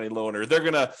the hard money loan, or they're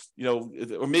going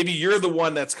to, or maybe you're the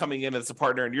one that's coming in as a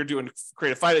partner and you're doing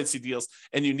creative financing deals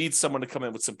and you need someone to come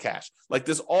in with some cash. Like,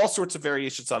 there's all sorts of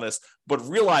variations on this, but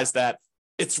realize that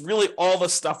it's really all the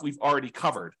stuff we've already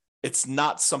covered. It's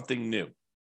not something new.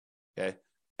 Okay.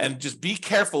 And just be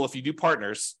careful if you do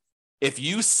partners. If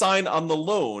you sign on the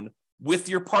loan with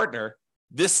your partner,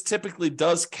 this typically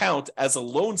does count as a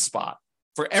loan spot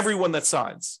for everyone that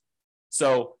signs.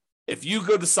 So if you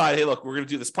go decide, hey, look, we're going to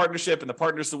do this partnership, and the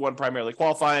partner's the one primarily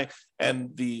qualifying, and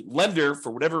the lender,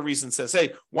 for whatever reason, says,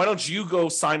 hey, why don't you go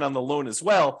sign on the loan as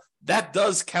well? That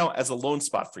does count as a loan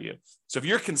spot for you. So if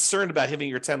you're concerned about hitting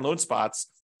your 10 loan spots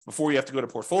before you have to go to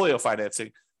portfolio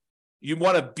financing, you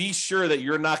want to be sure that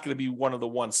you're not going to be one of the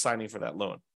ones signing for that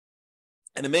loan.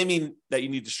 And it may mean that you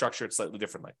need to structure it slightly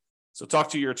differently. So talk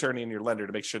to your attorney and your lender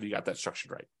to make sure that you got that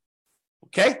structured right.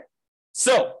 Okay?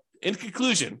 So in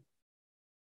conclusion,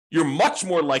 you're much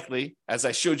more likely, as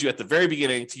I showed you at the very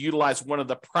beginning, to utilize one of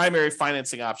the primary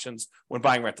financing options when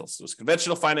buying rentals. So it's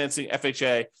conventional financing,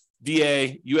 FHA,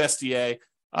 VA, USDA,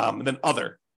 and then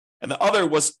other. And the other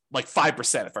was like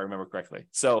 5%, if I remember correctly.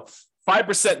 So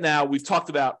 5% now, we've talked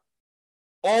about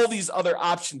all these other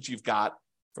options you've got,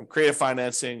 from creative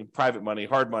financing, private money,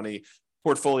 hard money,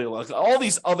 portfolio, all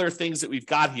these other things that we've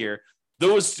got here.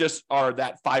 Those just are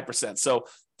that 5%. So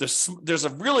there's a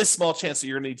really small chance that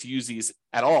you're going to need to use these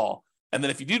at all. And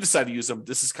then if you do decide to use them,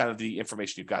 this is kind of the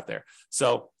information you've got there.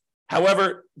 So,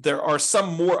 however, there are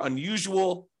some more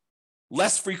unusual,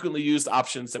 less frequently used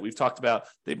options that we've talked about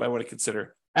that you might want to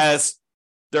consider, as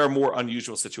there are more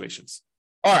unusual situations.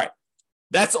 All right.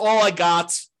 That's all I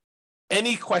got.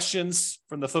 Any questions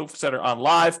from the folks that are on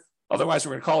live? Otherwise,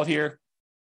 we're going to call it here.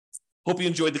 Hope you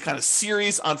enjoyed the kind of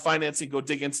series on financing. Go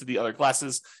dig into the other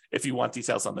classes if you want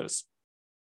details on those.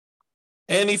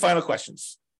 Any final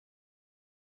questions?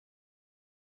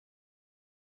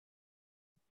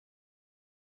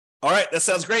 All right, that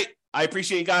sounds great. I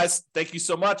appreciate you guys. Thank you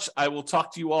so much. I will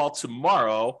talk to you all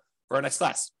tomorrow for our next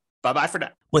class. Bye-bye for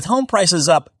now. With home prices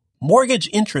up, mortgage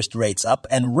interest rates up,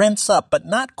 and rents up, but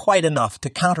not quite enough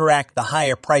to counteract the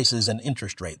higher prices and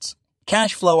interest rates,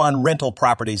 cash flow on rental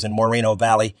properties in Moreno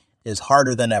Valley is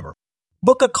harder than ever.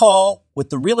 Book a call with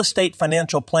the Real Estate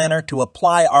Financial Planner to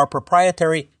apply our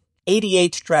proprietary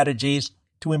 88 strategies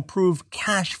to improve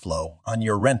cash flow on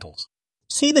your rentals.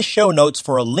 See the show notes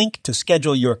for a link to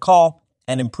schedule your call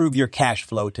and improve your cash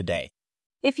flow today.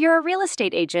 If you're a real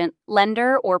estate agent,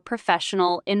 lender, or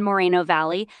professional in Moreno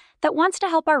Valley that wants to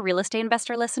help our real estate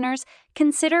investor listeners,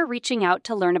 consider reaching out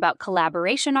to learn about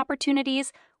collaboration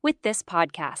opportunities with this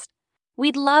podcast.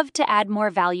 We'd love to add more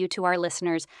value to our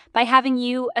listeners by having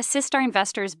you assist our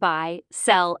investors buy,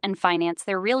 sell, and finance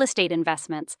their real estate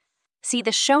investments. See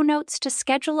the show notes to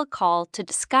schedule a call to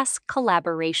discuss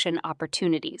collaboration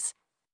opportunities.